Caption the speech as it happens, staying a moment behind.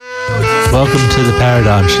Welcome to The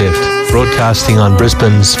Paradigm Shift, broadcasting on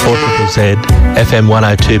Brisbane's 4ZZZ FM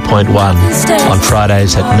 102.1 on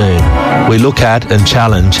Fridays at noon. We look at and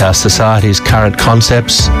challenge our society's current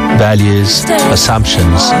concepts, values,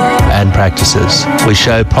 assumptions and practices. We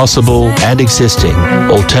show possible and existing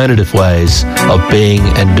alternative ways of being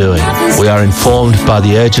and doing. We are informed by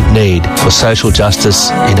the urgent need for social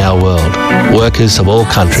justice in our world. Workers of all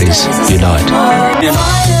countries unite.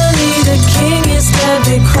 Finally the king is dead,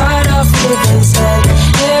 they cried off with his head.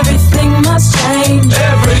 Everything must change.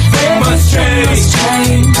 Everything must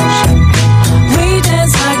change. We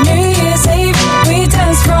dance like New Year's Eve. We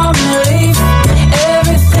dance from relief.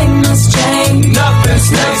 Everything must change. Nothing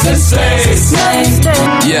stays the same.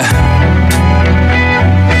 Yeah.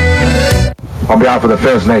 On behalf of the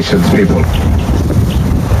First Nations people,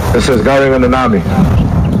 this is Gary Wandanami.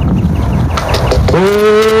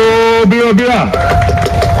 Oh, Bio Bio,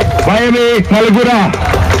 Miami, Malagura,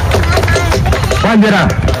 Bandera.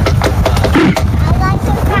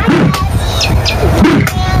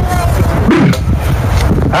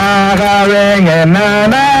 Agaring and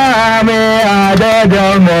Nanami,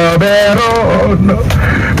 Adel Mobero,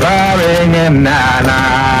 Garing and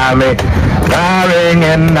Nanami, Garing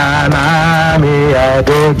and Nanami,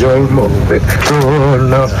 Adel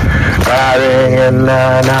Mobero, Garing and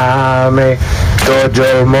Nanami,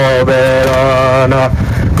 Dojo Mobero,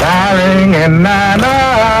 Garing and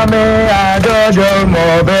Nanami, Dojo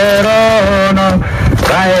Mobero,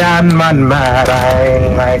 Ryan Man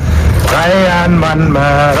Marang. Ryan Man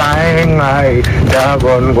Marang,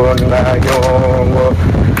 Jagon Gungayo.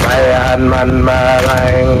 Ryan Man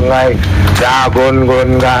Marang, Jagon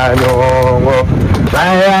Gungayo.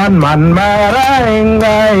 Ryan Man Marang,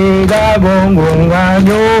 Jagon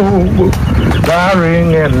Gungayo.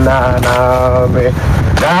 Daring in Nanami,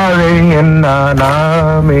 Daring in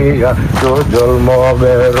Nanami, Jojol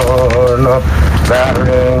Moberono.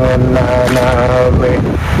 Daring in Nanami,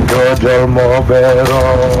 Jojol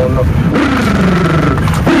Moberono.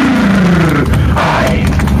 Hi,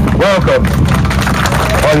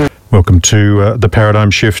 welcome to The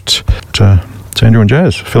Paradigm Shift. It's Andrew and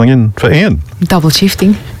Jazz filling in for Ian. Double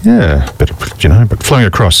shifting. Yeah, but flowing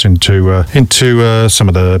across into some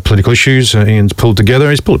of the political issues Ian's pulled together.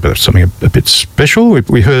 He's pulled something a bit special.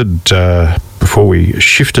 We heard before we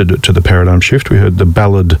shifted to the Paradigm Shift, we heard the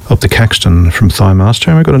Ballad of the Caxton from Thigh Master,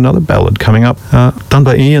 and we've got another ballad coming up done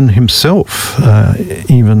by Ian himself.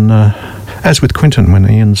 As with Quinton, when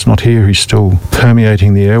Ian's not here, he's still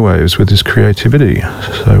permeating the airwaves with his creativity.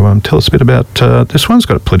 So tell us a bit about this one. It's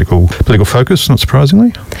got a political focus, not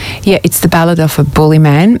surprisingly. Yeah, it's the Ballad of a Bully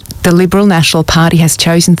Man. The Liberal National Party has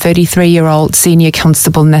chosen 33-year-old Senior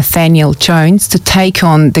Constable Nathaniel Jones to take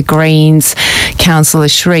on the Greens Councillor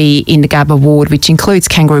Shree in the Gabba ward, which includes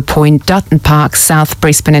Kangaroo Point, Dutton Park, South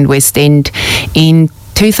Brisbane and West End. In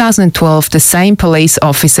 2012, the same police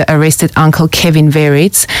officer arrested Uncle Kevin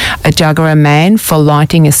Veritz, a Jagera man, for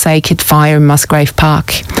lighting a sacred fire in Musgrave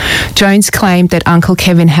Park. Jones claimed that Uncle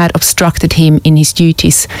Kevin had obstructed him in his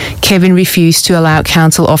duties. Kevin refused to allow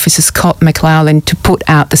Council Officer Scott McLaughlin to put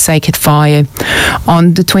out the sacred fire.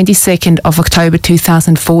 On the 22nd of October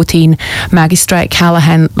 2014, Magistrate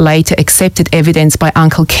Callahan later accepted evidence by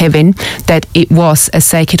Uncle Kevin that it was a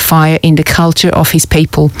sacred fire in the culture of his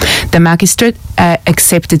people. The magistrate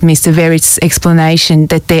accepted Mr. Veritz's explanation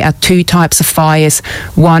that there are two types of fires.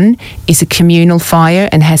 One is a communal fire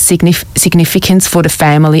and has significance for the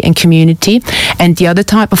family and community, and the other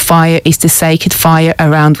type of fire is the sacred fire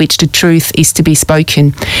around which the truth is to be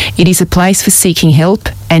spoken. It is a place for seeking help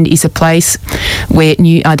and is a place where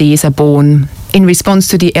new ideas are born. In response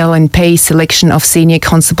to the LNP's selection of Senior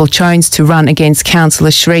Constable Jones to run against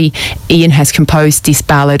Councillor Shree, Ian has composed this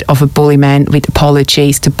Ballad of a Bully Man with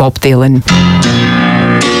apologies to Bob Dylan.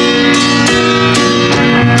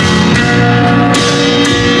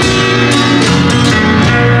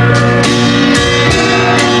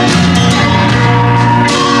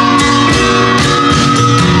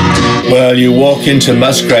 Well, you walk into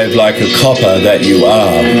Musgrave like a copper that you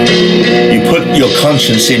are. You put your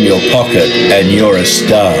conscience in your pocket and you're a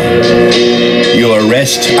star. You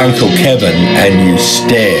arrest Uncle Kevin and you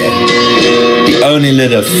stare. He only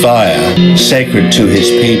lit a fire sacred to his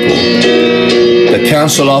people. The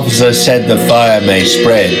council officer said the fire may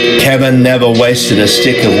spread. Kevin never wasted a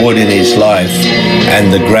stick of wood in his life,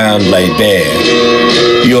 and the ground lay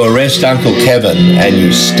bare. You arrest Uncle Kevin and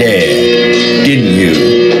you stare, didn't you,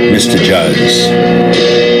 Mr. Jones?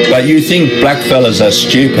 But you think blackfellas are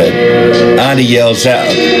stupid. Auntie yells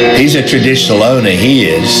out, he's a traditional owner, he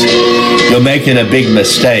is. You're making a big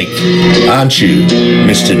mistake, aren't you,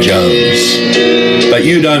 Mr. Jones? But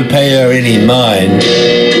you don't pay her any mind.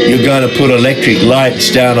 You going to put electric lights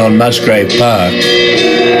down on Musgrave Park.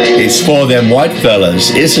 It's for them white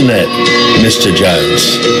fellas, isn't it, Mr.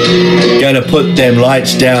 Jones? Going to put them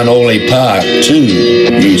lights down Orley Park too,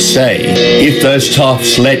 you say, if those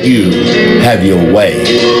toffs let you have your way.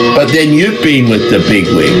 But then you've been with the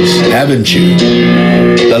bigwigs, haven't you?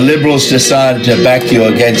 The Liberals decided to back you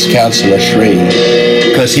against Councillor Shree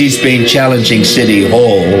because he's been challenging City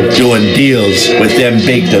Hall, doing deals with them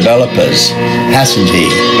big developers, hasn't he?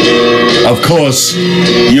 Of course,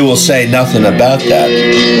 you will say nothing about that,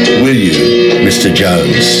 will you, Mr.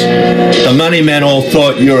 Jones? The money men all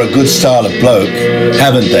thought you're a good style of bloke,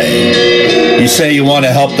 haven't they? You say you want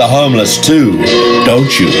to help the homeless too,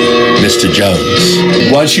 don't you, Mr.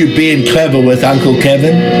 Jones? Was you being clever with Uncle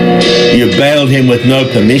Kevin? You bailed him with no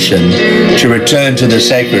permission to return to the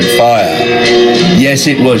sacred fire. Yes,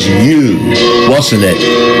 it was you, wasn't it,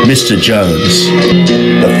 Mr. Jones?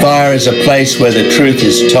 The fire is a place where the truth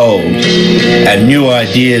is told and new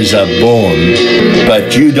ideas are born.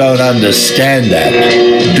 But you don't understand that,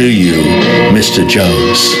 do you, Mr.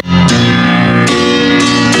 Jones?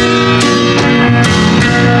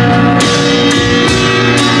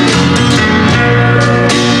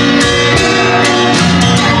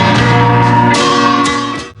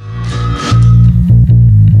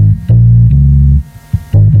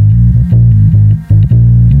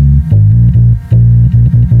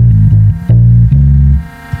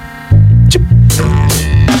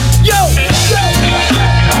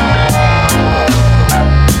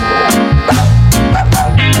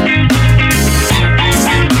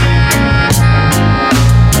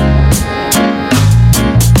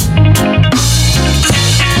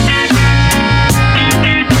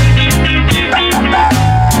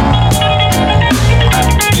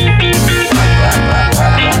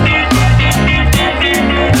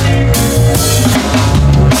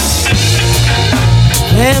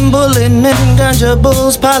 Bullet men, ganja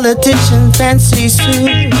bulls, politicians, fancy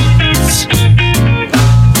suits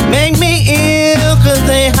make me ill cause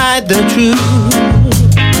they hide the truth.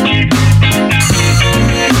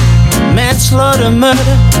 Manslaughter,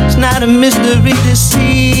 murder, it's not a mystery to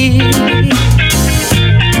see.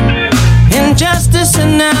 Injustice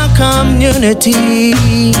in our community.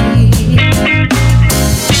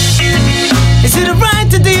 Is it a right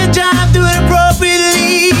to do your job, do it appropriately?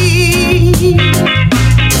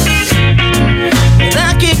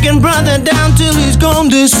 Kicking brother down till he's gone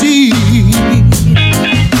to sea.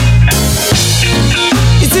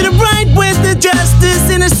 Is it right with the justice,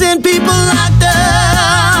 innocent people locked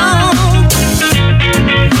up,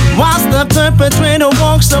 whilst the perpetrator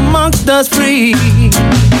walks amongst us free?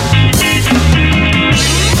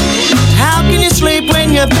 How can you sleep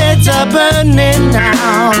when your beds are burning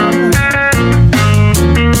down?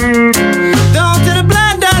 Don't to the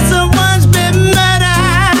blood that someone's been murdered.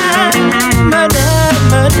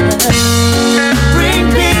 Bring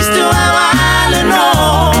peace to our island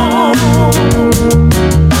home.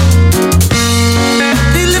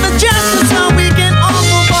 Deliver justice so we can all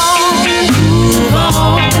move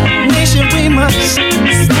on. Nation, we must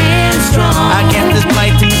stand strong against this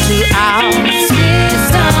blight in 2 hours.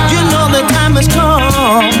 You know the time has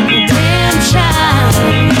come.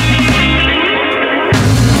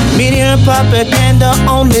 Media and propaganda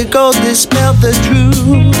only go dispel the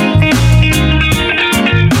truth.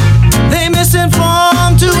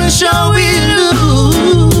 Misinformed to ensure we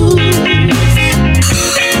lose.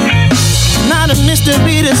 Not a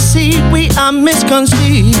mystery to see, we are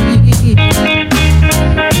misconceived.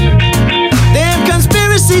 There are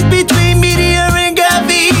conspiracies between media and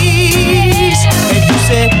govies. And you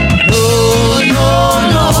say, no, no,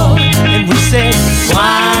 no. And we say,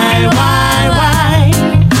 why?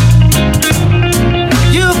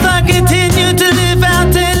 You'll continue to live out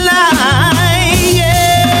their life.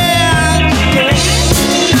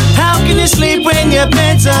 Sleep when your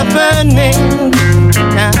beds are burning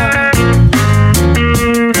now.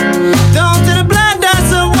 Don't to the blood that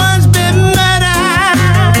someone's been murdered.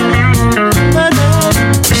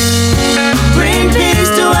 Bring peace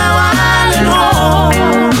to our island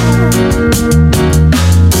home.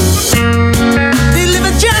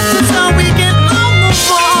 Deliver justice so we can all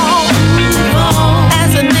move on.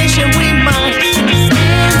 As a nation we must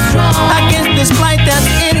stand strong against this plight that's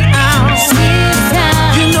in our.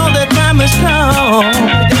 You know that time has come.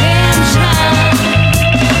 Redemption.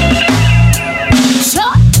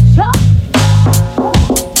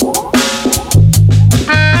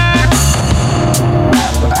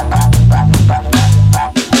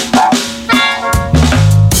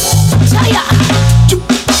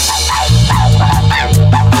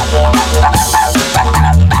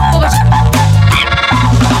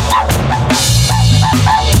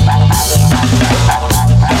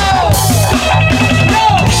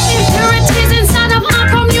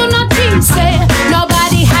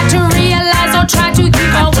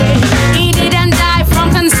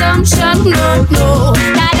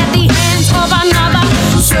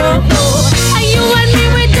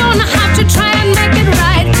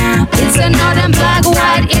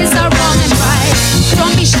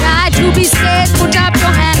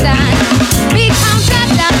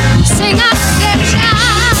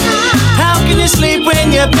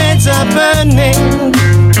 are burning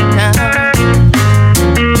now.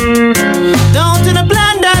 Don't to the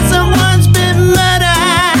plunder, someone's been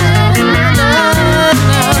murdered.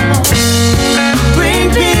 Bring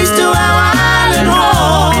peace to our island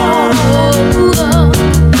home.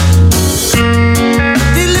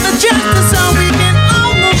 Deliver justice so we can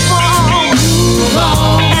all move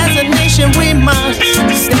on. As a nation we must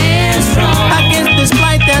stand strong against this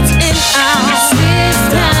plight that's in our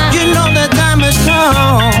system. You know the time has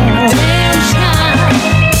come.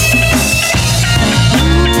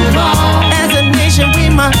 As a nation we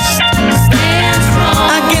must stand strong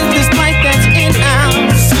against this plight that's in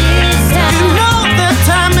our system. You know the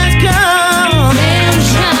time has come.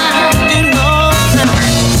 You know the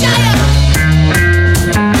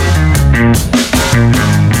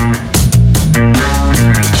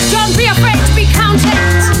Don't be afraid to be counted.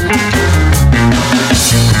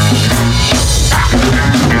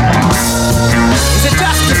 Is it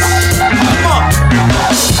justice? Come on.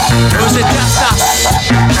 Or is it just us?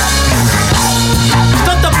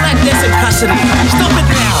 Stop the blackness in custody. Stop it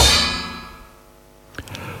now.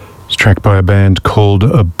 It's a track by a band called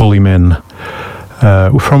Bully Men.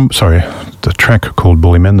 The track called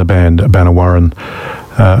Bully Men, the band Bannawarren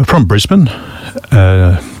from Brisbane.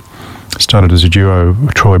 Started as a duo,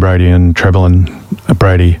 Troy Brady and Trevelyan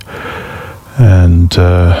Brady, and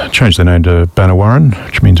changed their name to Bannawarren,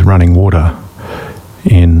 which means running water,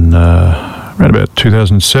 in around about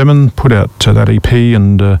 2007. Put out that EP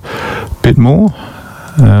and a bit more.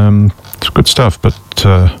 It's good stuff, but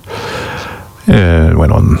it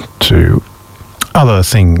went on to other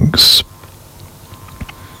things.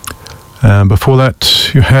 Before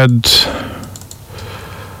that, you had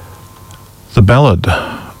the Ballad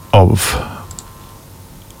of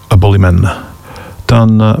a Bully Man,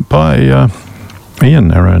 done by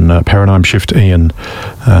Ian, our own Paradigm Shift Ian,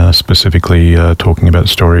 specifically talking about the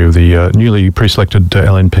story of the newly pre-selected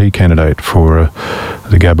LNP candidate for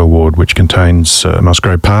the Gab Award, which contains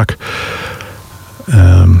Musgrave Park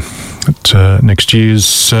at next year's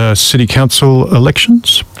City Council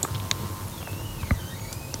elections.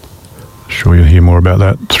 Sure, you'll hear more about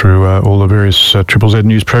that through all the various Triple Z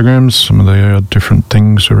news programs, some of the different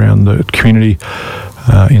things around the community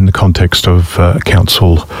in the context of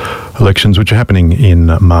council elections, which are happening in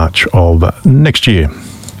March of next year.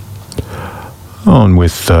 On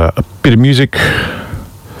with a bit of music.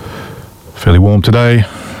 Fairly warm today,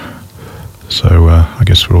 so I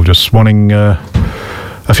guess we're all just wanting a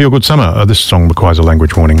feel-good summer. This song requires a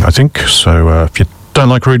language warning, I think, so if you don't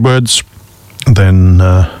like rude words, then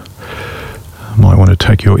might want to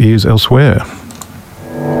take your ears elsewhere.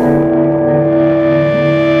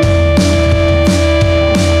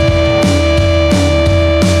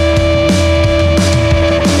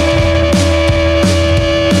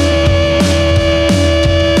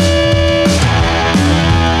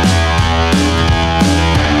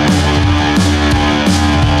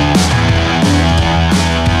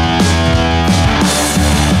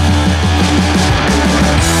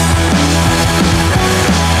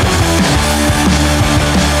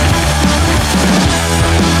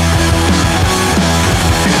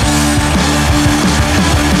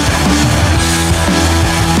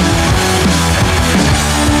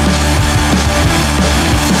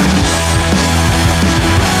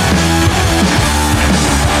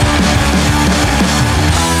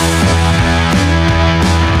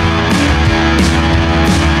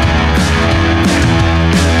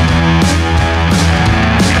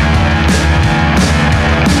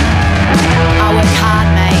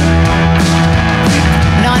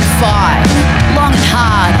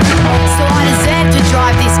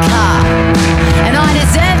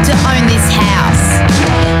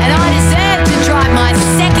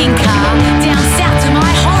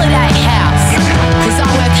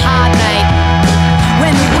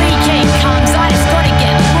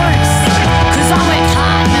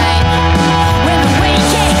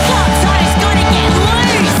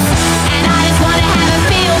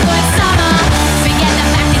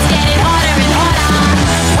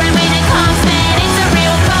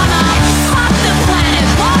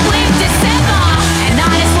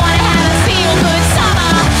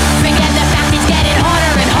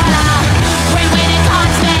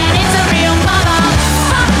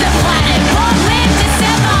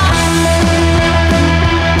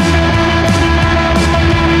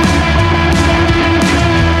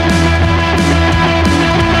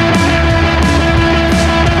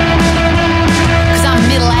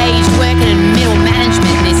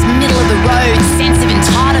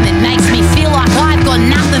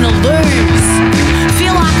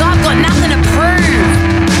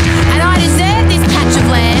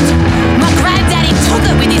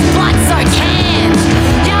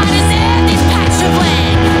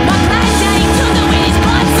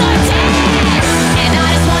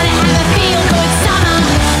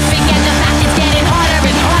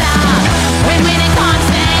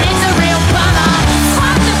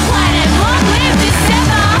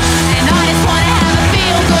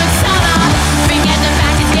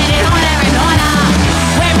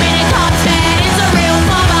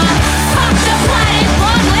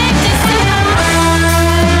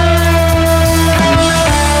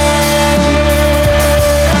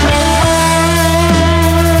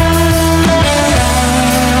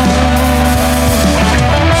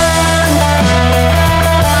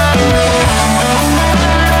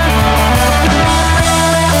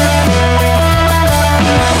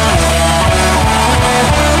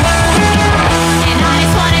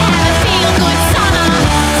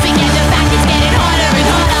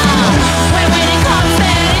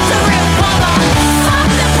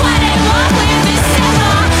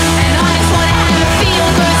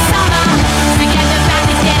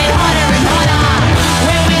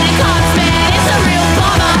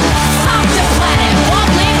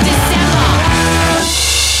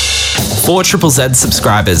 4ZZZ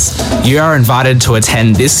subscribers, you are invited to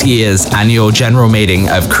attend this year's annual general meeting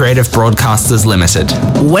of Creative Broadcasters Limited.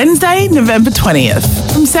 Wednesday, November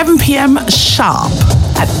 20th, from 7 p.m. sharp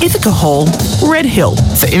at Ithaca Hall, Red Hill.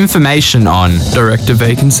 For information on director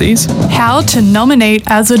vacancies, how to nominate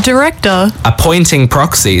as a director, appointing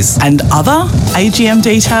proxies, and other AGM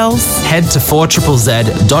details, head to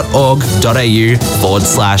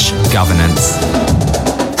 4ZZZ.org.au/governance.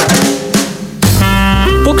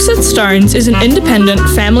 Books at Stones is an independent,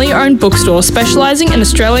 family-owned bookstore specialising in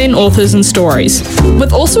Australian authors and stories,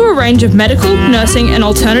 with also a range of medical, nursing and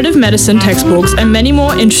alternative medicine textbooks and many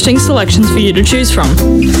more interesting selections for you to choose from.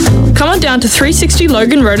 Come on down to 360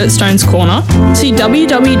 Logan Road at Stones Corner, see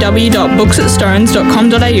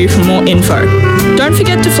www.booksatstones.com.au for more info. Don't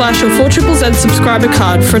forget to flash your 4ZZZ subscriber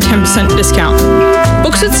card for a 10% discount.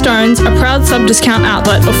 Books at Stones, a proud sub-discount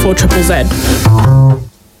outlet of 4ZZZ.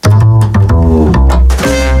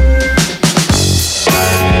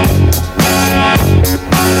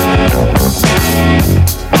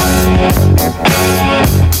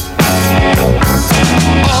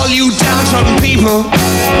 People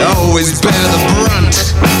always bear the brunt.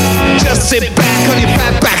 Just sit back on your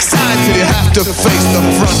fat backside till you have to face the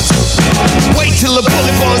front. Wait till the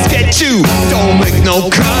bullet balls get you. Don't make no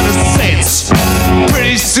kind of sense.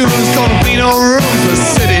 Pretty soon there's gonna be no room for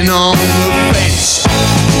sitting on the fence.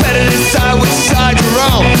 Better decide which side you're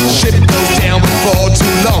on. Ship goes down before too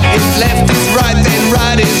long. If left is right, then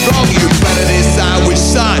right is wrong. You better decide which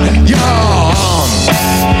side you're on.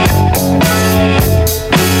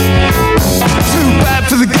 Bad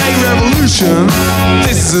for the gay revolution.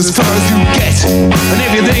 This is as far as you get. And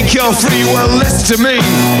if you think you're free, well listen to me.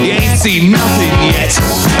 You ain't seen nothing yet.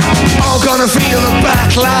 All gonna feel the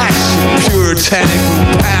backlash of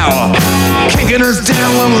puritanical power, kicking us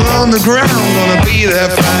down when we're on the ground. Gonna be their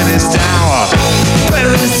finest hour.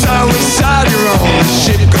 Better decide which side you're on. The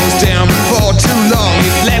ship goes down before too long.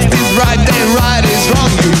 If left is right, then right is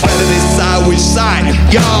wrong. You better decide which side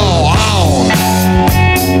you're on.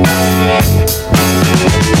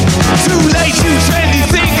 Too late, you trendy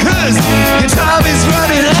thinkers. Your time is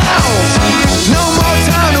running out. No more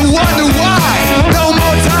time to wonder why. No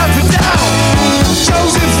more time for doubt.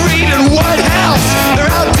 Joseph Reed and White House, they're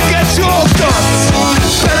out to get your guts.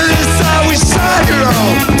 Better decide which side you're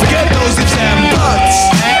on. Forget those ifs and buts.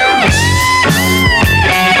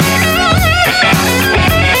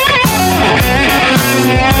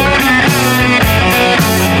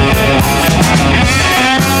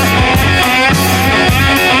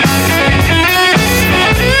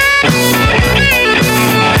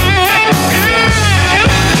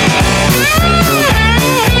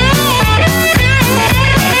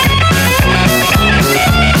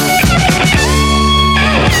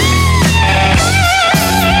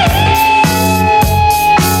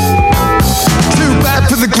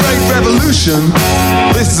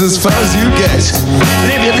 This is as far as you get. And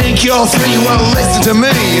if you think you're free, well listen to me.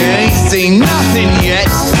 You ain't seen nothing yet.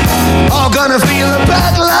 All gonna feel a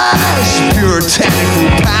backlash. Puritanical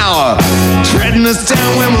power treading us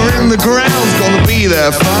down when we're in the ground's gonna be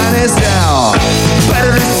their finest hour.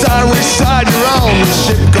 Better decide which side you're on. The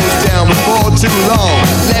ship goes down before too long.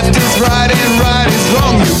 Left is right and right is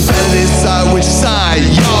wrong. You better decide which side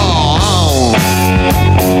you're on.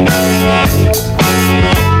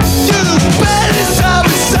 Better decide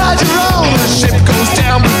which side you're on. The ship goes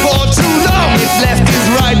down before too long. If left is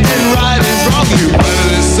right, then right is wrong. You better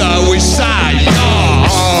decide which side you're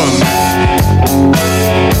on.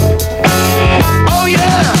 Oh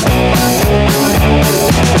yeah.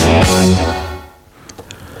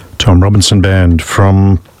 Tom Robinson Band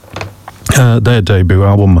from their debut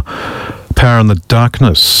album Power in the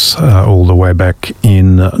Darkness, all the way back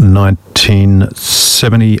in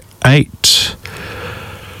 1978.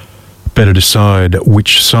 Better decide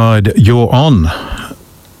which side you're on.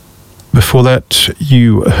 Before that,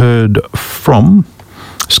 you heard from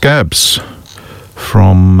Scabs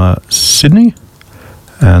from Sydney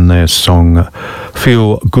and their song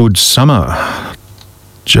Feel Good Summer.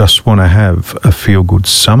 Just want to have a feel good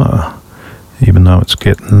summer, even though it's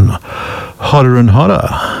getting hotter and hotter.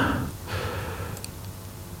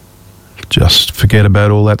 Just forget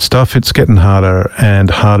about all that stuff. It's getting harder and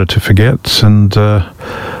harder to forget. And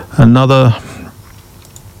another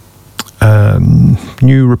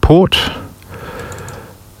new report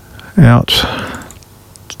out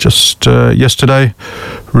just yesterday,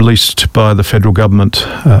 released by the federal government,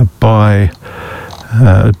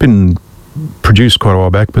 been produced quite a while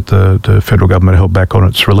back, but the federal government held back on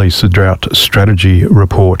its release, the Drought Strategy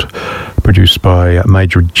Report, produced by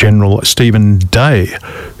Major General Stephen Day,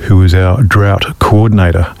 who is our drought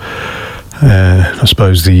coordinator. I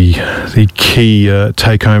suppose the key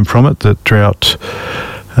take home from it, that drought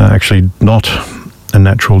actually not a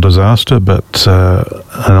natural disaster, but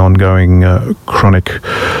an ongoing chronic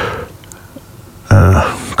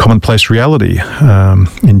commonplace reality,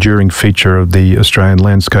 enduring feature of the Australian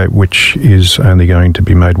landscape, which is only going to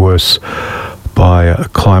be made worse by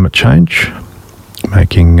climate change,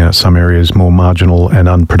 making some areas more marginal and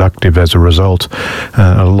unproductive as a result.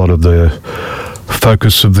 A lot of the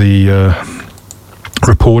focus of the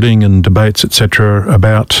reporting and debates, etc.,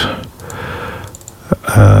 about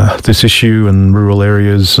this issue and rural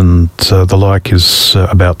areas and the like is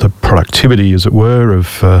about the productivity, as it were,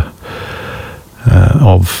 of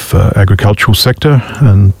agricultural sector,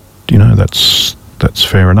 and that's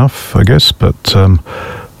fair enough, I guess. But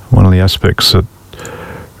one of the aspects that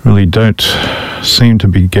really don't seem to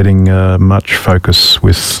be getting much focus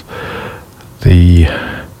with the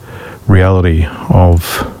reality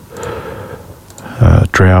of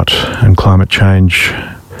drought and climate change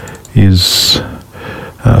is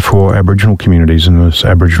for Aboriginal communities, and this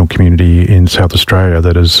Aboriginal community in South Australia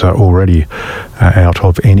that is already out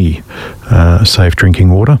of any safe drinking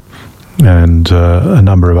water, and a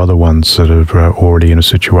number of other ones that are already in a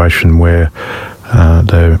situation where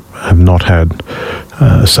they have not had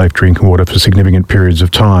safe drinking water for significant periods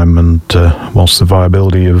of time. And whilst the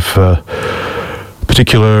viability of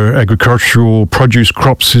particular agricultural produce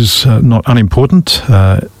crops is not unimportant,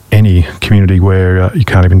 any community where you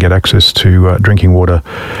can't even get access to drinking water,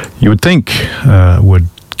 you would think would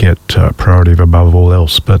get priority above all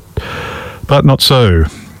else, but not so.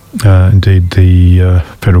 Indeed, the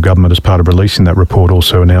federal government, as part of releasing that report,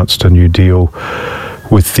 also announced a new deal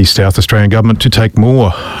with the South Australian government to take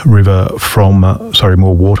more water from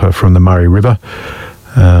the Murray River,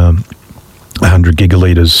 100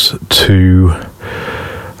 gigalitres to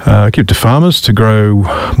give to farmers to grow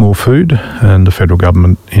more food, and the federal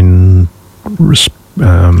government, in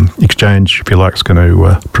exchange, if you like, is going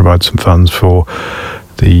to provide some funds for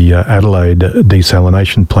the Adelaide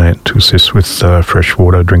desalination plant to assist with fresh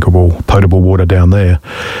water, drinkable, potable water down there,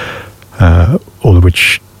 all of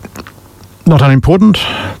which not unimportant,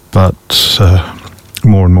 but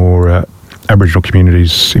more and more Aboriginal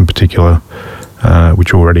communities in particular,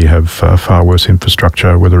 which already have far worse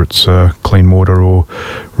infrastructure, whether it's clean water or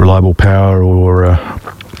reliable power or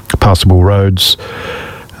passable roads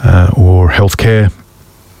or healthcare,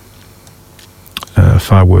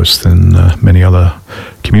 far worse than many other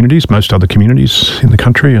communities, most other communities in the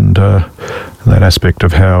country, and that aspect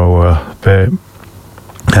of how they're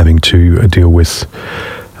having to deal with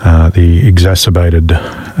the exacerbated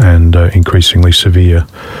and increasingly severe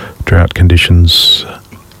drought conditions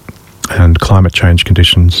and climate change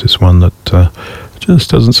conditions is one that just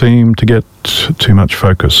doesn't seem to get too much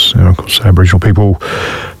focus. Of course, Aboriginal people,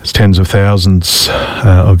 it's tens of thousands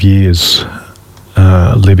of years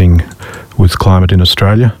living with climate in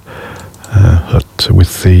Australia, but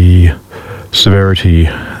with the severity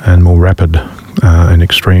and more rapid and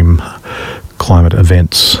extreme climate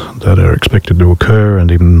events that are expected to occur,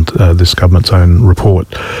 and even this government's own report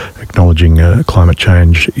acknowledging climate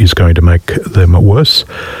change is going to make them worse.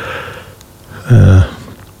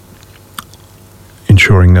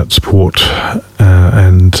 Ensuring that support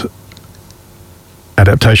and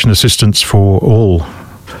adaptation assistance for all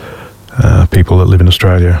people that live in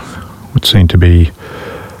Australia would seem to be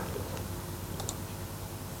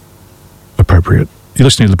appropriate. You're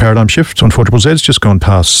listening to The Paradigm Shift on 4ZZZ. It's just gone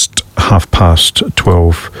past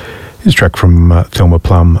 12:30. Here's a track from Thelma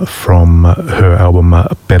Plum from her album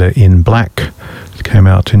Better in Black. It came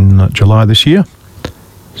out in July this year.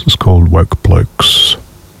 This is called Woke Blokes.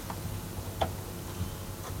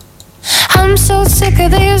 I'm so sick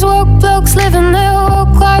of these woke blokes living their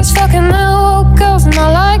woke lives, fucking their woke girls,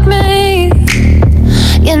 not like me.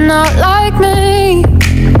 You're not like me.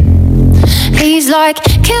 He's like,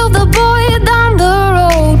 kill the boy down the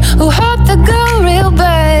road who hurt the girl real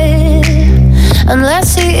bad,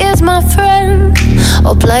 unless he is my friend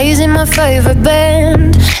or plays in my favorite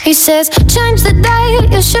band. He says, change the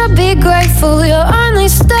date, you should be grateful you're only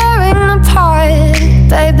stirring the pot.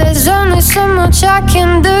 Babe, there's only so much I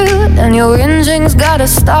can do, and your engine's gotta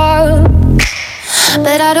stop.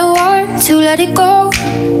 But I don't want to let it go.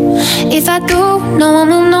 If I do, no one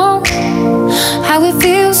will know how it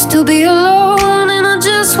feels to be alone, and I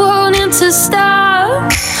just want it to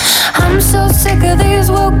stop. I'm so sick of these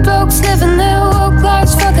woke blokes living their woke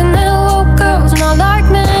lives, fucking their woke girls, not like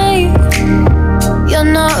me. You're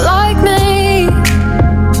not like me.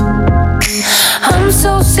 I'm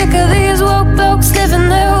so sick of these woke blokes living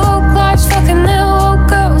their woke lives, fucking their woke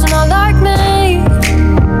girls, not like me.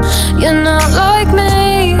 You're not like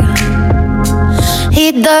me.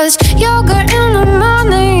 He does yoga in the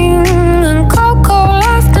morning and cocoa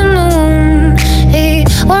afternoon. He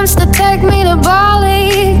wants to take me to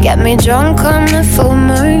Bali, get me drunk on the full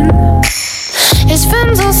moon. His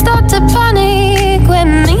friends will start to panic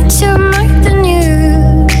when Me Too make the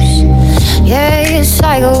news. Yeah, it's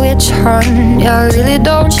like a witch hunt. Yeah, I really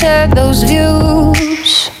don't share those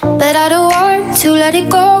views, but I don't want to let it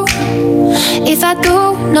go. If I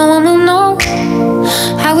do, no one will know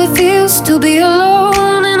how it feels to be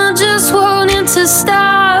alone, and I just want it to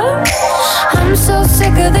stop. I'm so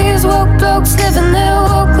sick of these woke blokes living their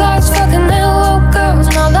woke lives, fucking their woke girls.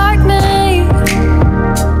 Not like me,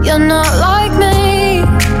 you're not like me.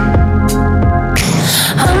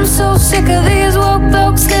 I'm so sick of these woke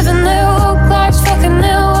blokes living their woke lives, fucking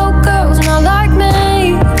their woke girls. Not like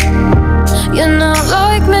me, you're not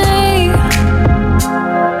like me.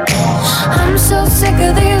 I'm so sick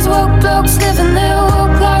of these woke blokes living their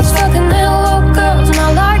woke lives, fucking their woke girls.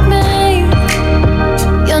 Not like me,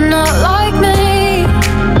 you're not like me.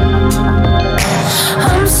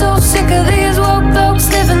 I'm so sick of these woke blokes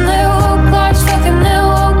living their woke lives, fucking their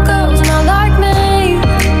woke girls. Not like me,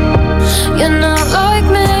 you're not like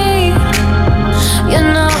me.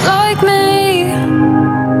 You're not like me.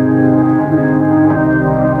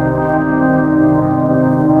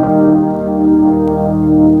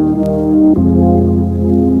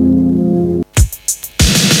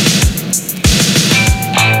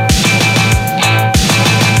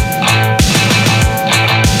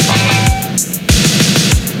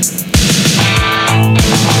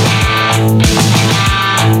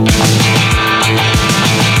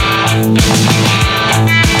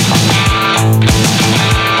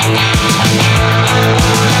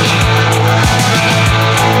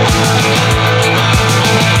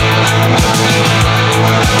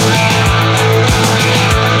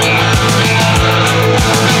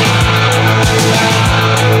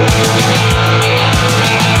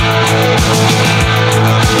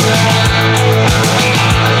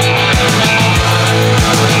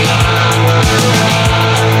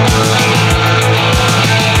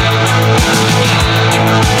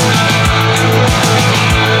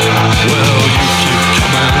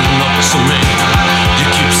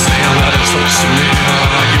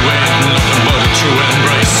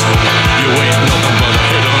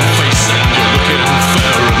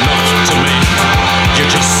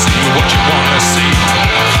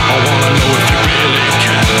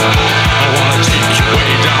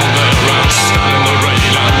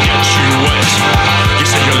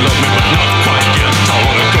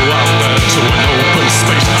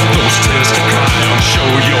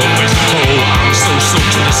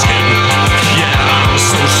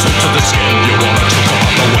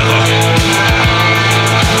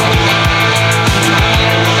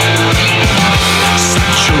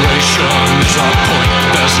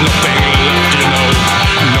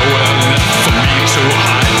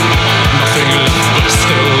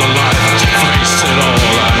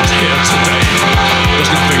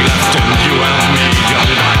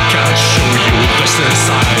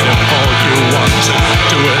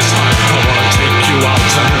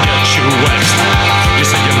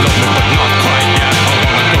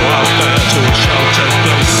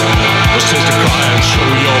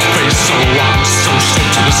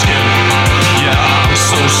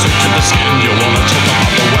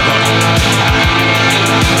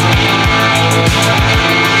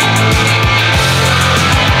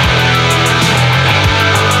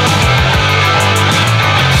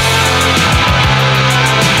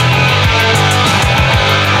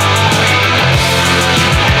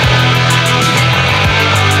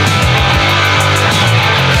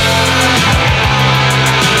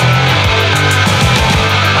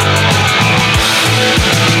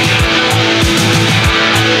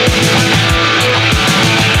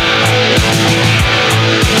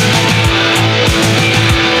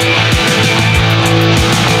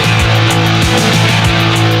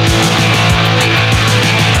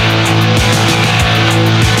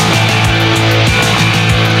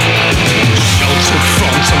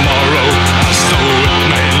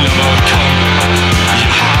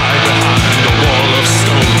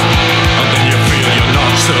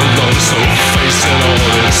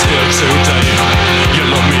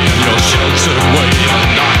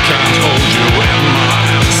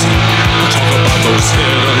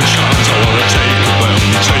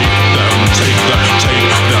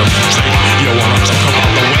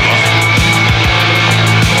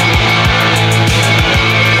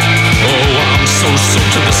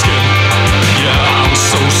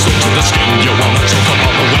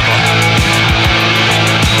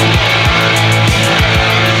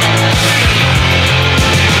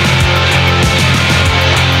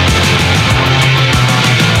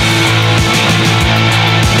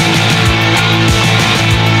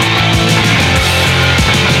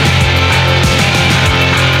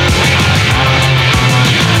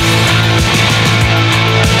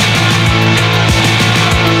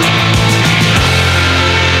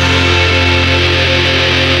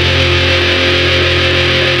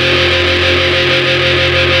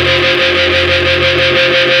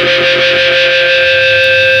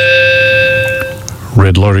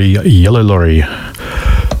 red lorry, yellow lorry,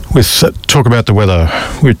 with talk about the weather,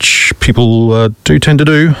 which people do tend to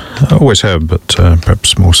do, always have, but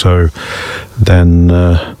perhaps more so than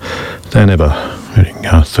ever. Hitting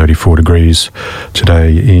 34 degrees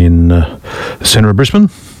today in the centre of Brisbane.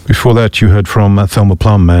 Before that, you heard from Thelma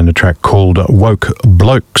Plum and a track called Woke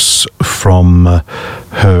Blokes from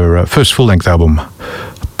her first full-length album,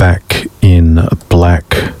 Back in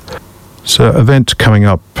Black. So, event coming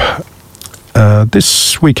up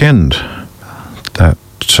this weekend. That,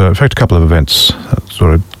 in fact, a couple of events I'll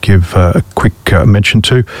sort of give a quick mention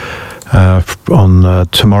to. On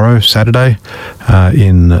tomorrow, Saturday,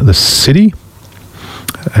 in the city,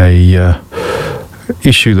 a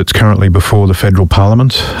issue that's currently before the federal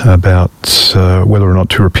parliament about whether or not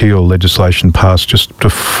to repeal legislation passed just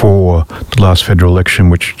before the last federal election,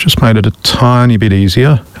 which just made it a tiny bit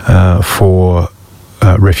easier for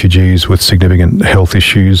refugees with significant health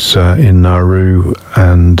issues in Nauru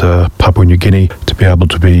and Papua New Guinea to be able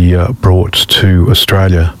to be brought to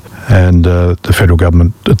Australia. And the federal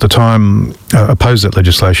government at the time opposed that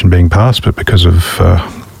legislation being passed, but because of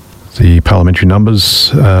the parliamentary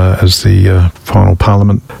numbers, as the final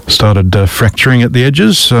parliament started fracturing at the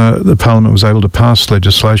edges, the parliament was able to pass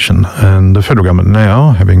legislation. And the federal government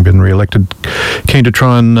now, having been re-elected, keen to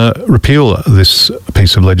try and repeal this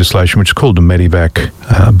piece of legislation, which is called the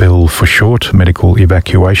Medevac bill for short, medical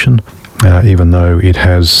evacuation, even though it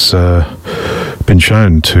has been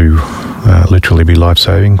shown to literally be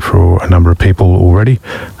life-saving for a number of people already,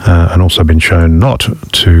 and also been shown not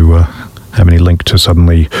to have any link to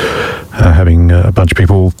suddenly having a bunch of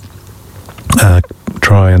people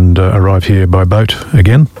try and arrive here by boat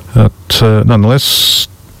again. But nonetheless,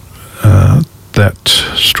 that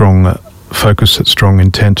strong focus, that strong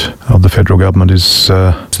intent of the federal government is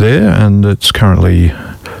there, and it's currently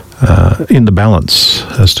in the balance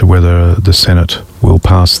as to whether the Senate will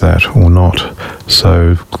pass that or not.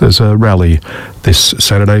 So there's a rally this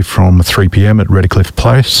Saturday from 3 p.m. at Redcliffe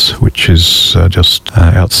Place, which is just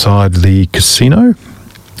outside the casino,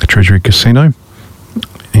 the Treasury Casino,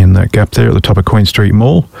 in that gap there at the top of Queen Street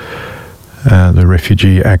Mall. The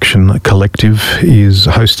Refugee Action Collective is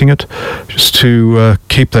hosting it, just to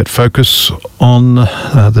keep that focus on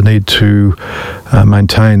the need to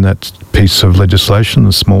maintain that piece of legislation,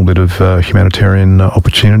 a small bit of humanitarian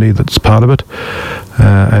opportunity that's part of it,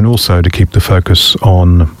 and also to keep the focus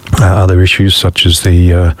on other issues such as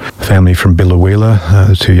the family from Biloela,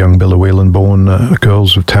 the two young Biloelan-born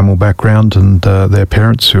girls of Tamil background and their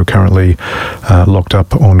parents who are currently locked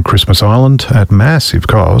up on Christmas Island at massive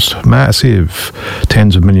cost, massive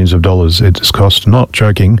tens of millions of dollars it's cost, not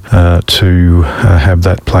joking, to have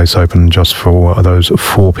that place open just for those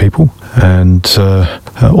 4 people. And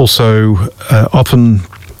also often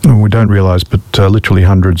we don't realise, but literally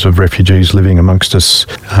hundreds of refugees living amongst us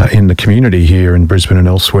in the community here in Brisbane and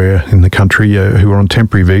elsewhere in the country who are on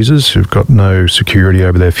temporary visas, who've got no security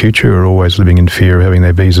over their future, are always living in fear of having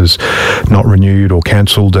their visas not renewed or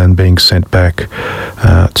cancelled and being sent back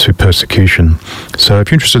to persecution. So if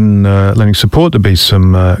you're interested in lending support, there'll be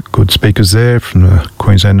some good speakers there from the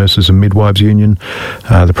Queensland Nurses and Midwives Union.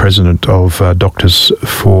 The president of Doctors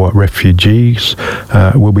for Refugees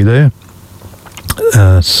will be there.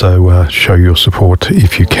 So show your support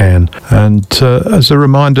if you can. And as a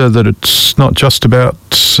reminder that it's not just about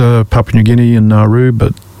Papua New Guinea and Nauru,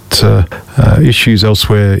 but issues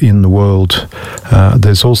elsewhere in the world.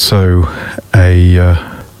 There's also a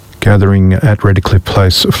gathering at Redcliffe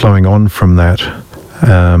Place flowing on from that,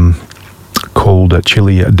 called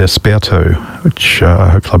Chile Despierto, which I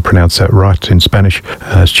hope I pronounced that right in Spanish,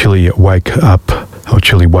 as Chile Woke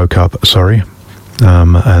Up, sorry.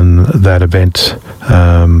 And that event,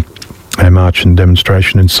 a march and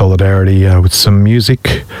demonstration in solidarity with some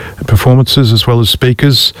music performances as well as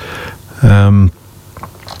speakers,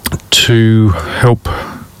 to help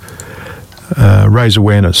raise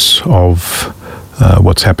awareness of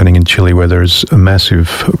what's happening in Chile, where there's massive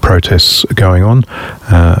protests going on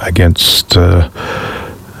against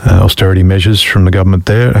austerity measures from the government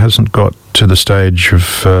there. It hasn't got to the stage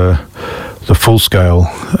of the full-scale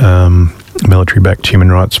military-backed human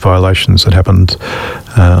rights violations that happened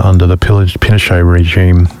under the Pinochet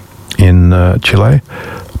regime in Chile.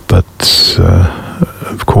 But,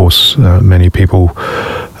 of course, many people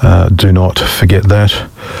do not forget that,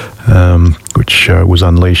 which was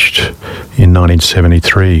unleashed in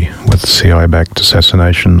 1973 with the CIA-backed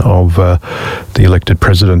assassination of the elected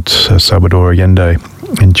president, Salvador Allende,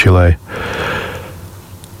 in Chile.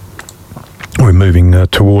 We're moving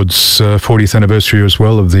towards 40th anniversary as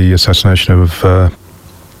well of the assassination of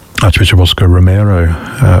Archbishop Oscar Romero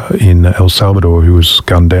in El Salvador, who was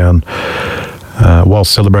gunned down while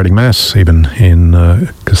celebrating Mass, even in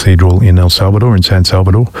cathedral in El Salvador, in San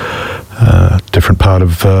Salvador, different part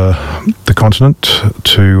of the continent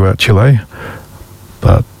to Chile,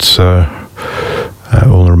 but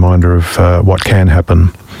all a reminder of what can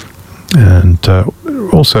happen. And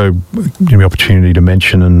also give me the opportunity to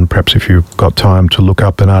mention, and perhaps if you've got time to look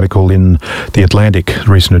up an article in The Atlantic,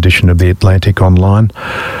 the recent edition of The Atlantic online,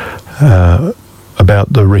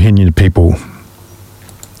 about the Rohingya people,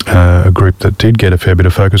 a group that did get a fair bit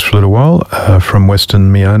of focus for a little while, from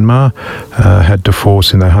Western Myanmar, had to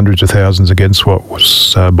force in their hundreds of thousands against what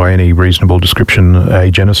was, by any reasonable description,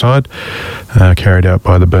 a genocide carried out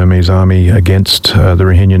by the Burmese army against the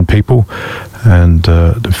Rohingya people, and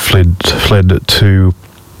fled to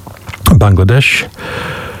Bangladesh.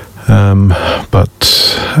 But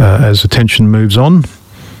as the tension moves on,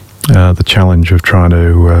 the challenge of trying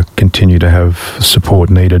to continue to have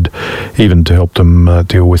support needed, even to help them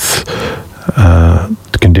deal with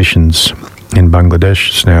the conditions in Bangladesh.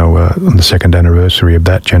 It's now on the second anniversary of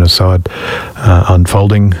that genocide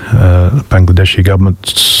unfolding. Bangladeshi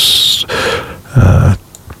government's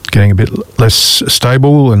getting a bit less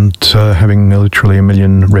stable, and having literally 1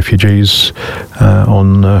 million refugees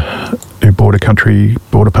on border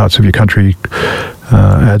parts of your country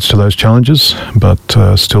adds to those challenges, but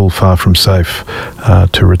still far from safe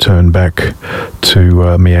to return back to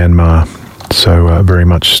Myanmar. So very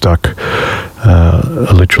much stuck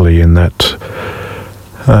literally in that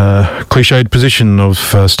cliched position of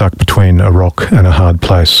stuck between a rock and a hard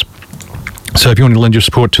place. So if you want to lend your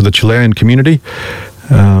support to the Chilean community,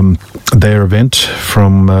 their event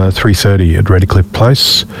from 3:30 at Redcliffe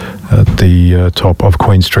Place at the top of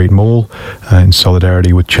Queen Street Mall, in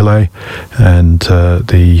solidarity with Chile and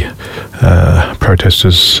the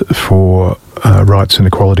protesters for rights and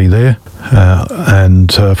equality there,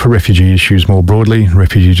 and for refugee issues more broadly,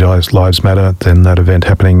 Refugee Lives Matter. Then that event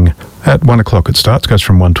happening at 1 o'clock. It starts, goes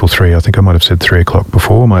from 1 till 3. I think I might have said 3 o'clock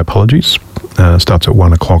before, my apologies. Starts at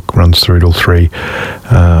 1 o'clock, runs through till 3.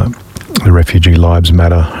 The Refugee Lives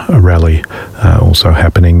Matter rally also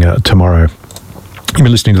happening tomorrow. You've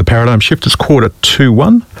been listening to The Paradigm Shift. It's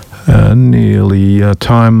 1:45, nearly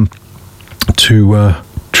time to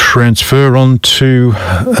transfer on to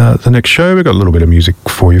the next show. We've got a little bit of music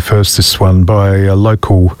for you first. This one by a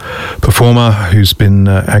local performer who's been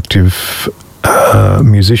active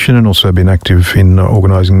musician, and also been active in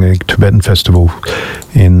organising the Tibetan Festival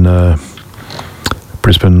in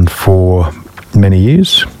Brisbane for many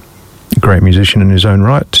years. Great musician in his own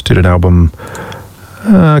right. Did an album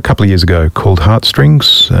a couple of years ago called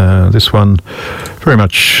Heartstrings. This one, very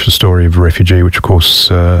much the story of a refugee, which of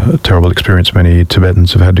course a terrible experience many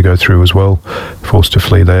Tibetans have had to go through as well, forced to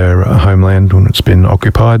flee their homeland when it's been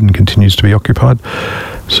occupied and continues to be occupied.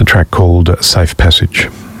 It's a track called Safe Passage.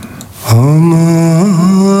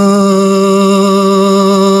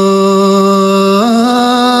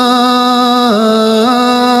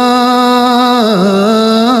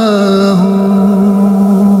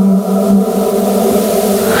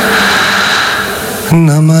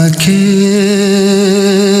 Namake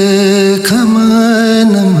kama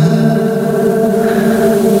nama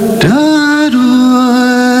daru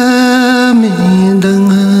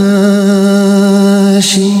midangashi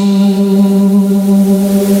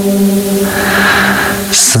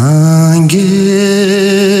sange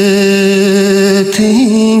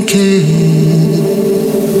tinke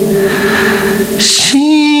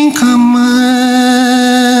shinkama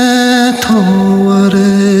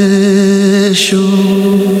towaresho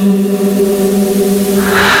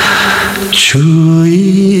Chui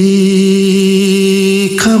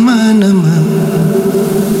kamanama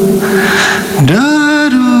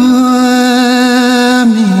daru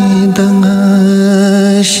midangashi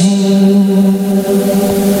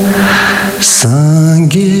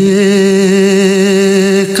sange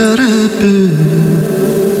karapu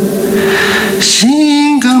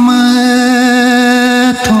shingama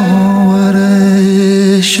towaresho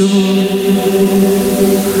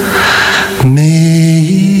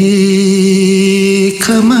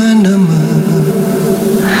kamanama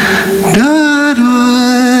daru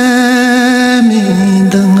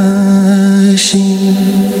midangashi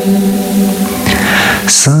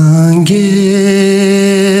sange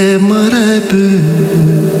marabu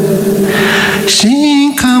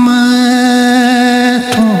shinkama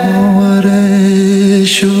towaresho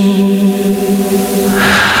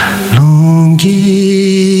longi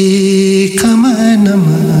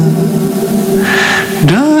kamanama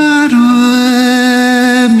daru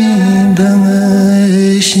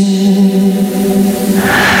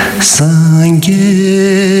sange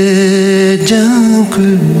janku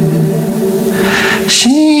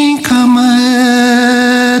shinkama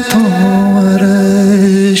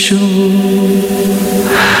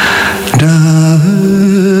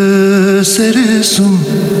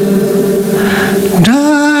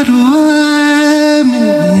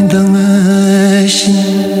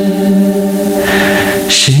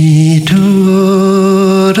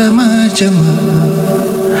Shidurama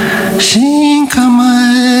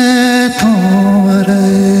Shinkamae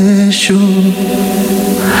Towareshu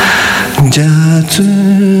Jatsu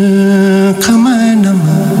Kamae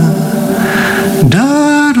Nama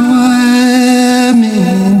Darwae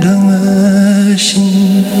Midangashi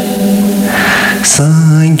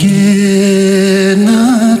Sangye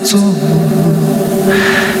Natsu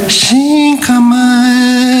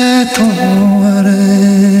Shinkamae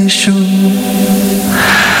Towareshu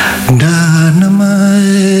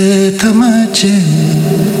Danamae Tamache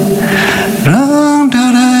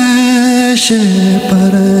Rangdareshe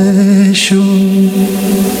Pareshu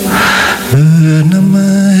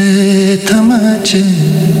Danamae Tamache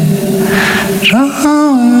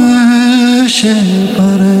Rangdareshe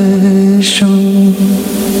Pareshu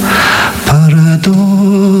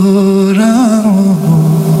Paradoramo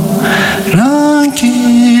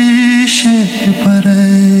Rankishe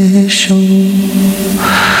Pareshu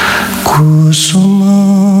Kusuma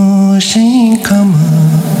Shinkama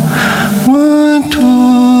Wantu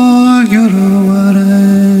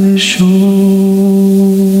Yuruwareshu.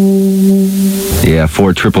 Yeah,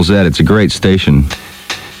 4ZZZ, it's a great station.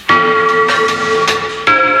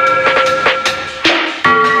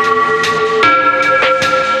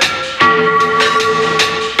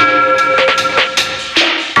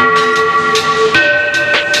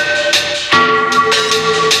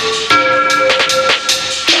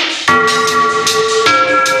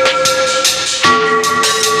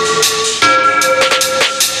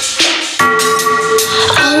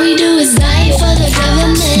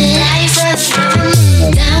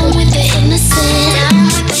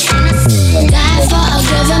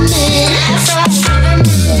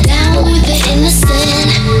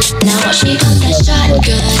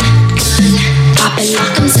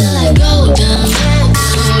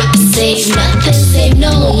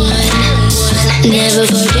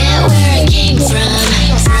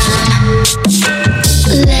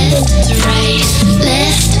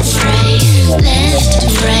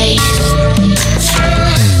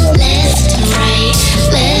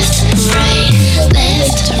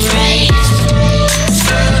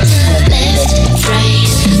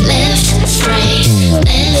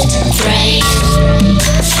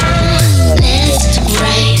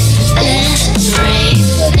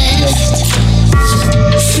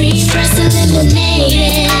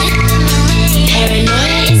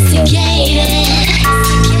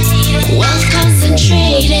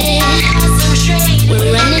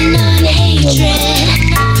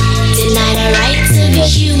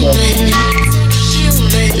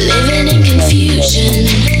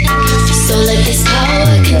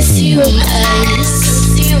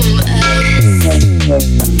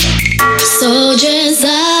 Soldiers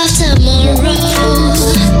of tomorrow,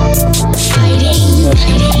 fighting a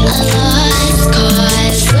lost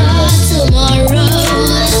cause for tomorrow.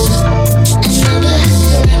 Another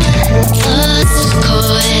lost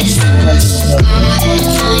cause,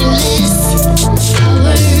 timeless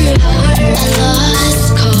power, a lost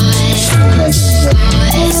cause.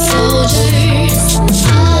 Soldiers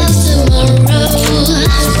of tomorrow,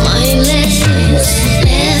 mindless,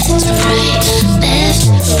 left to right, left to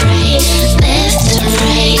right, left to right, left to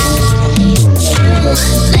right,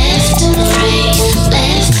 left to right, left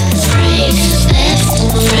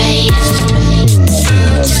to right,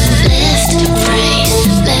 left to right, left to right,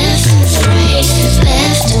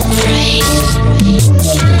 left to right,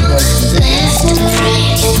 left to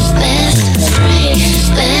right, left to right,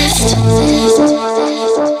 left to left.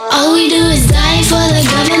 All we do is die for the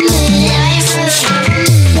government,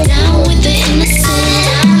 down with the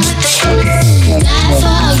innocent, die for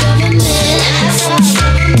our government,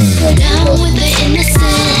 down with the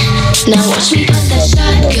innocent. Now watch me pop that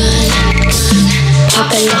shotgun,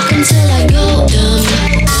 pop and lock until I go dumb.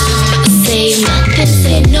 Save nothing,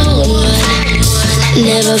 save no one,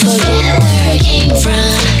 never forget where I came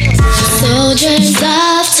from. Soldiers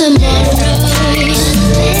of tomorrow,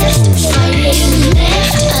 fighting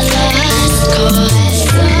a lost cause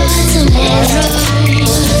for tomorrow.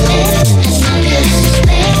 Another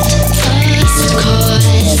lost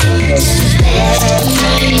cause,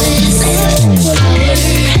 mindless power,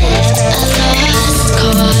 a lost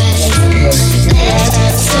cause.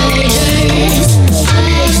 Soldiers of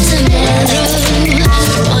tomorrow,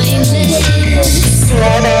 mindless.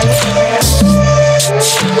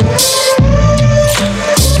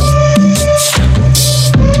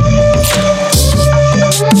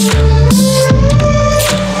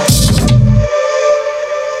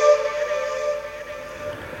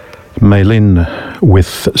 Maylin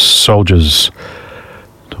with Soldiers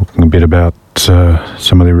talking a bit about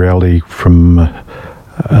some of the reality from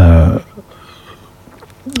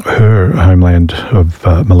her homeland of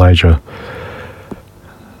Malaysia.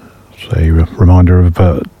 It's a reminder of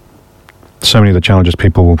so many of the challenges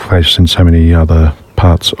people will face in so many other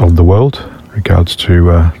parts of the world in regards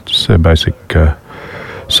to just their basic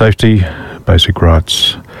safety, basic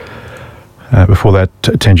rights. Before that,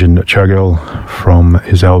 Tenjin Chogel from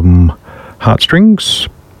his album Heartstrings,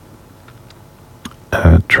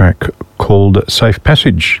 a track called Safe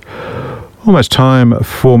Passage. Almost time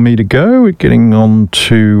for me to go. We're getting on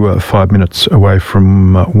to 5 minutes away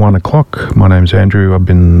from 1 o'clock. My name's Andrew. I've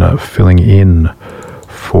been filling in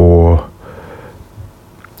for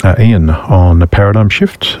Ian on the Paradigm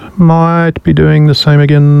Shift. Might be doing the same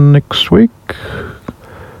again next week.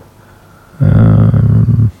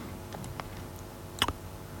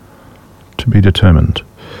 To be determined.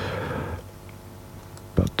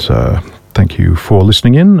 But thank you for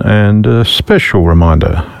listening in, and a special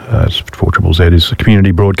reminder, 4ZZZ is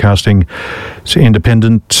community broadcasting. It's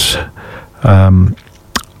independent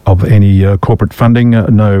of any corporate funding,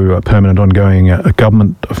 no permanent ongoing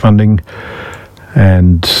government funding,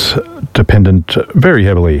 and dependent very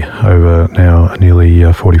heavily over now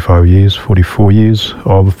nearly 44 years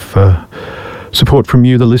of support from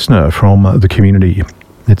you, the listener, from the community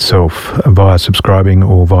itself, via subscribing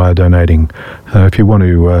or via donating. If you want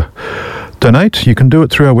to donate, you can do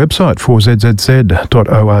it through our website,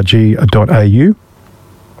 4zzz.org.au,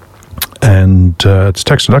 and it's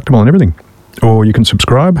tax deductible and everything. Or you can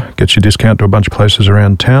subscribe, gets you a discount to a bunch of places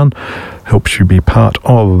around town, helps you be part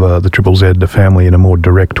of the Triple Z family in a more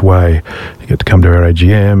direct way. You get to come to our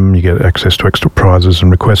AGM, you get access to extra prizes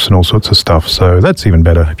and requests and all sorts of stuff. So that's even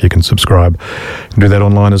better if you can subscribe. You can do that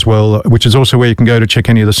online as well, which is also where you can go to check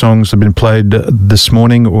any of the songs that have been played this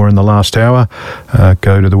morning or in the last hour.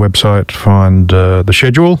 Go to the website, find the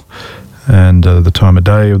schedule and the time of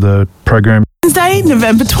day of the program. Wednesday,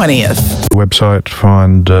 November 20th. Website,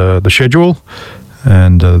 find the schedule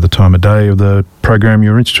and the time of day of the program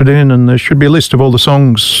you're interested in, and there should be a list of all the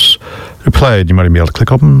songs that are played. You might even be able to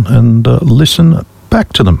click on them and listen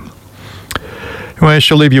back to them. Anyway, I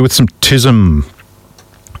shall leave you with some Tism,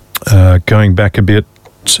 going back a bit.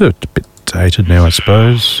 It's a bit dated now, I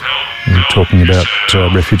suppose. We're talking about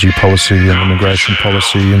refugee policy and immigration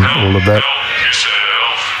policy and all of that.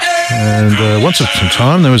 And once upon a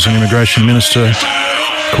time, there was an immigration minister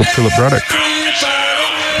called Philip Ruddock.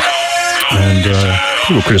 And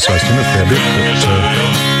people criticised him a fair bit, but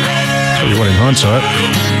tell you what, in hindsight,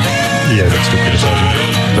 yeah, that's still criticising.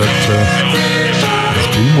 But it's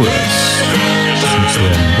been worse since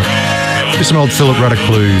then. But here's some old Philip Ruddock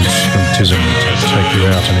blues from Tism to take you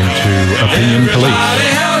out and into Opinion Police.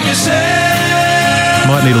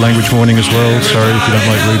 Might need a language warning as well, sorry if you don't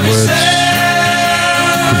like rude words.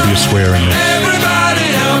 Could be a swear in there. Everybody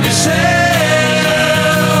help yourself.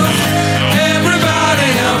 Everybody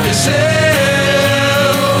help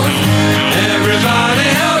yourself. Everybody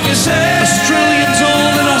help yourself. Australians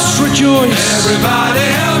all let us rejoice. Everybody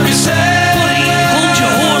help yourself. Buddy, hold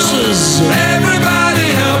your horses. Everybody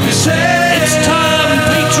help yourself. It's time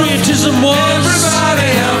patriotism was. Everybody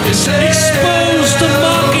help yourself. Exposed to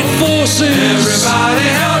market forces. Everybody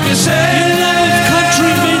help yourself. Your love of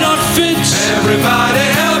country may not fit. Everybody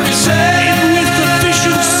help yourself. In with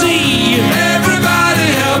efficiency.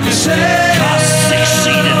 Everybody help yourself. Costs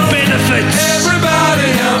exceeded benefits.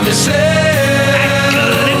 Everybody help yourself. At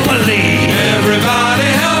Gallipoli. Everybody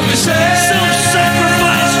help yourself.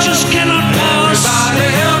 Self-sacrifice just cannot pass. Everybody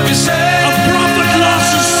help yourself. A profit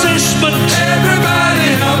loss assessment.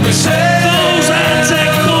 Everybody help yourself. Those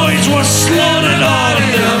Anzac boys were slaughtered on.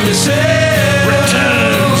 Help yourself.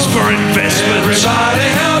 Returns for investment. Everybody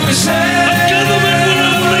help yourself.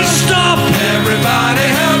 Everybody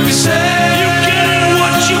help yourself. You're getting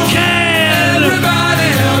what you can. Everybody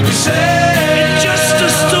help yourself.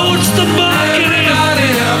 Injustice towards the market. Everybody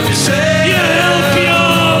help yourself. You help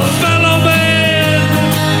your fellow man.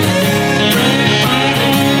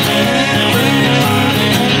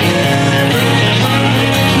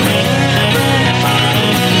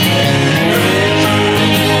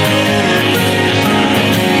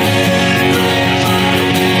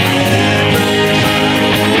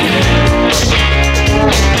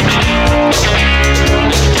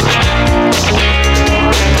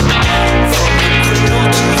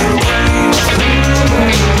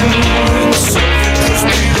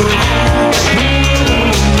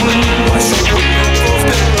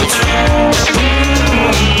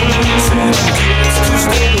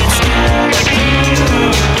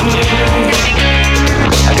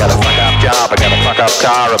 I got a fuck-up job, I got a fuck-up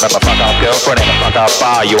car, I got a fuck-up girlfriend and a fuck off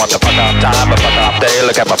bar. You want the fuck off time, but fuck off day.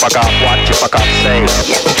 Look at my fuck off watch, you fuck off say.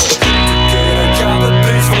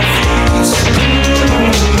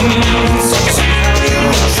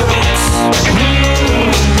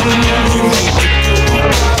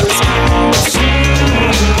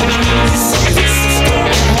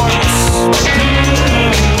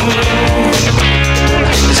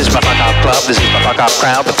 This is my fuck off club, this is my fuck off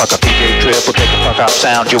crowd. The fuck off DJ trip will take the fuck off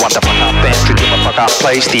sound. You want the fuck off entry to my fuck off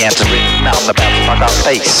place? The answer's written on the bounce fuck off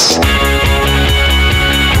face.